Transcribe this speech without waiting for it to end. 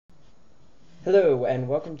Hello and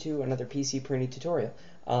welcome to another PC printing tutorial.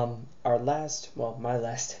 My last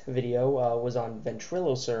video was on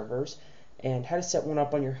Ventrilo servers and how to set one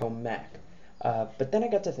up on your home Mac. But then I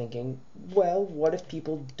got to thinking, well, what if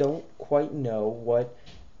people don't quite know what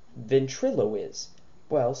Ventrilo is?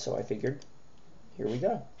 Well, so I figured, here we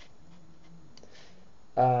go.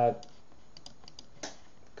 Go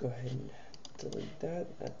ahead and delete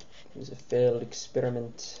that. That was a failed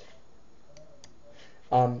experiment.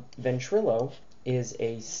 Ventrilo is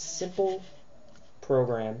a simple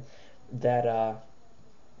program that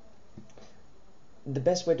the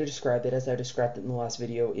best way to describe it, as I described it in the last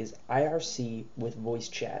video, is IRC with voice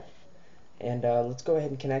chat. And let's go ahead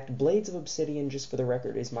and connect. Blades of Obsidian, just for the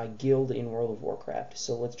record, is my guild in World of Warcraft,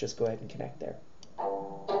 so let's just go ahead and connect there.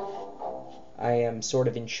 I am sort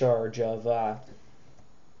of in charge of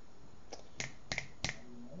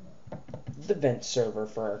the vent server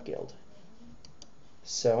for our guild.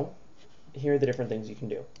 So, here are the different things you can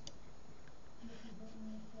do.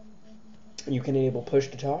 You can enable push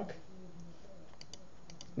to talk.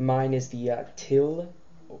 Mine is the tilde,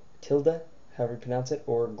 however you pronounce it,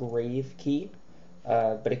 or grave key,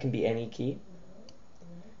 but it can be any key.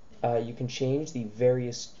 You can change the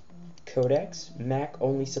various codecs. Mac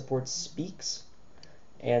only supports speaks,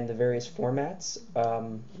 and the various formats.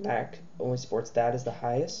 Mac only supports that as the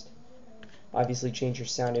highest. Obviously, change your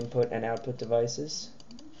sound input and output devices.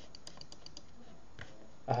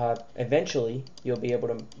 Eventually, you'll be able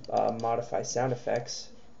to modify sound effects.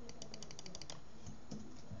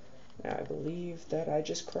 Now, I believe that I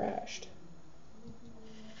just crashed.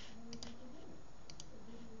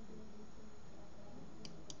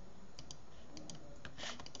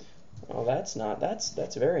 Well, that's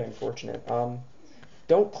very unfortunate.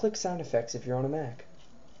 Don't click sound effects if you're on a Mac.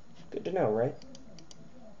 Good to know, right?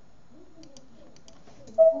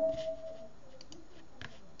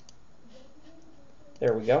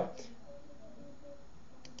 There we go.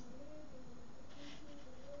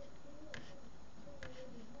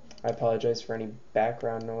 I apologize for any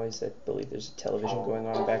background noise. I believe there's a television going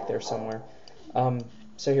on back there somewhere.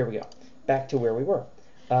 So here we go. Back to where we were.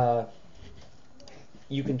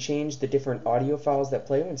 You can change the different audio files that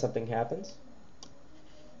play when something happens.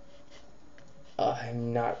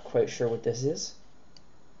 I'm not quite sure what this is.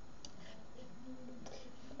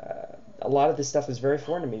 A lot of this stuff is very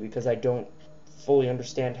foreign to me because I don't fully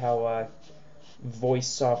understand how voice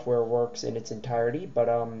software works in its entirety, but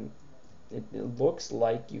it looks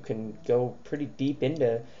like you can go pretty deep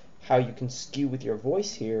into how you can skew with your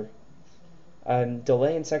voice here.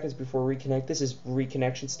 Delay in seconds before reconnect. This is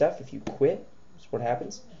reconnection stuff. If you quit, that's what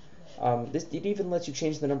happens. It even lets you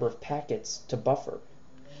change the number of packets to buffer.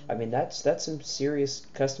 I mean, that's some serious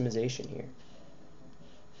customization here.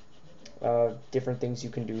 Different things you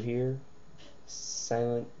can do here.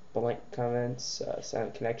 Silent blank comments,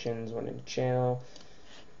 silent connections, one in a channel.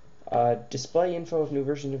 Display info if new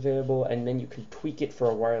version available, and then you can tweak it for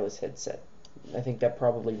a wireless headset. I think that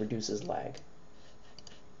probably reduces lag.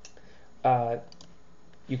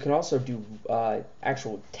 You can also do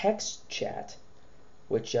actual text chat,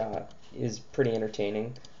 which is pretty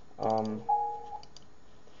entertaining.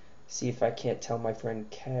 See if I can't tell my friend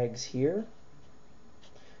Kags here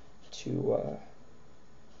to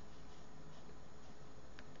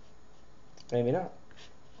maybe not,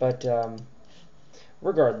 but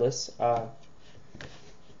regardless,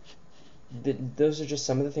 those are just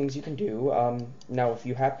some of the things you can do. Now, if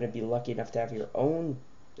you happen to be lucky enough to have your own,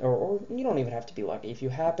 or you don't even have to be lucky, if you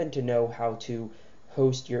happen to know how to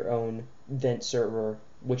host your own vent server,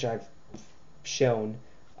 which I've shown,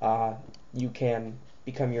 you can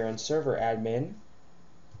become your own server admin.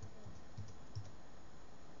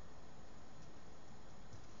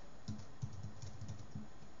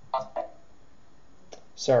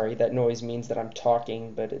 Sorry, that noise means that I'm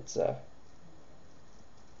talking, but it's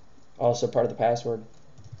also part of the password.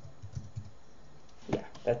 Yeah,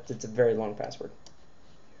 it's a very long password.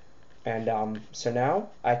 And so now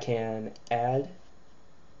I can add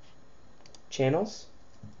channels.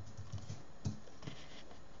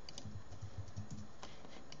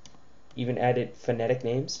 Even added phonetic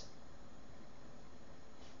names.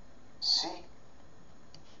 C.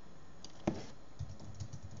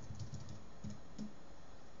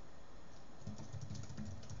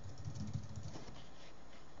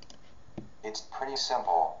 It's pretty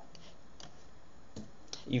simple.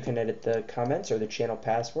 You can edit the comments or the channel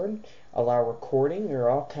password, allow recording or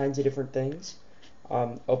all kinds of different things,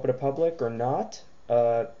 open to public or not.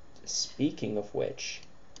 Speaking of which,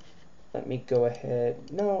 let me go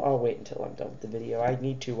ahead. No, I'll wait until I'm done with the video. I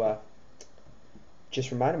need to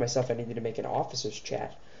just reminded myself I needed to make an officers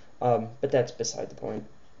chat, but that's beside the point.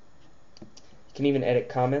 can even edit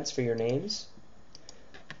comments for your names,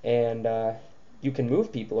 and you can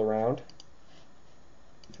move people around.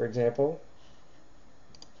 For example,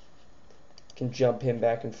 you can jump him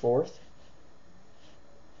back and forth,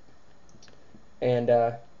 and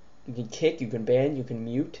you can kick, you can ban, you can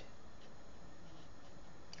mute.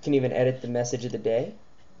 You can even edit the message of the day.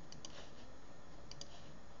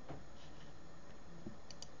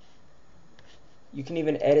 You can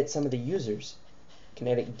even edit some of the users. You can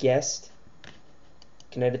edit guest. You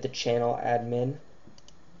can edit the channel admin.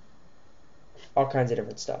 All kinds of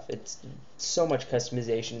different stuff. It's so much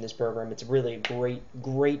customization in this program. It's really a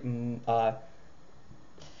great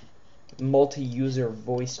multi-user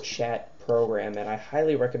voice chat program, and I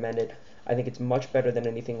highly recommend it. I think it's much better than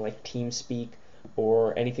anything like TeamSpeak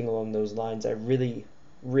or anything along those lines. I really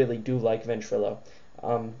do like Ventrilo.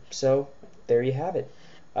 So there you have it.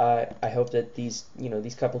 I hope that these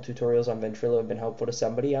couple tutorials on Ventrilo have been helpful to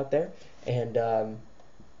somebody out there, and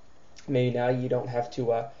maybe now you don't have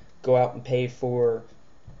to go out and pay for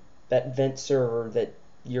that vent server that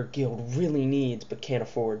your guild really needs but can't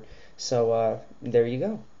afford. So there you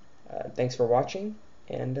go. Thanks for watching,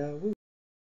 and woo.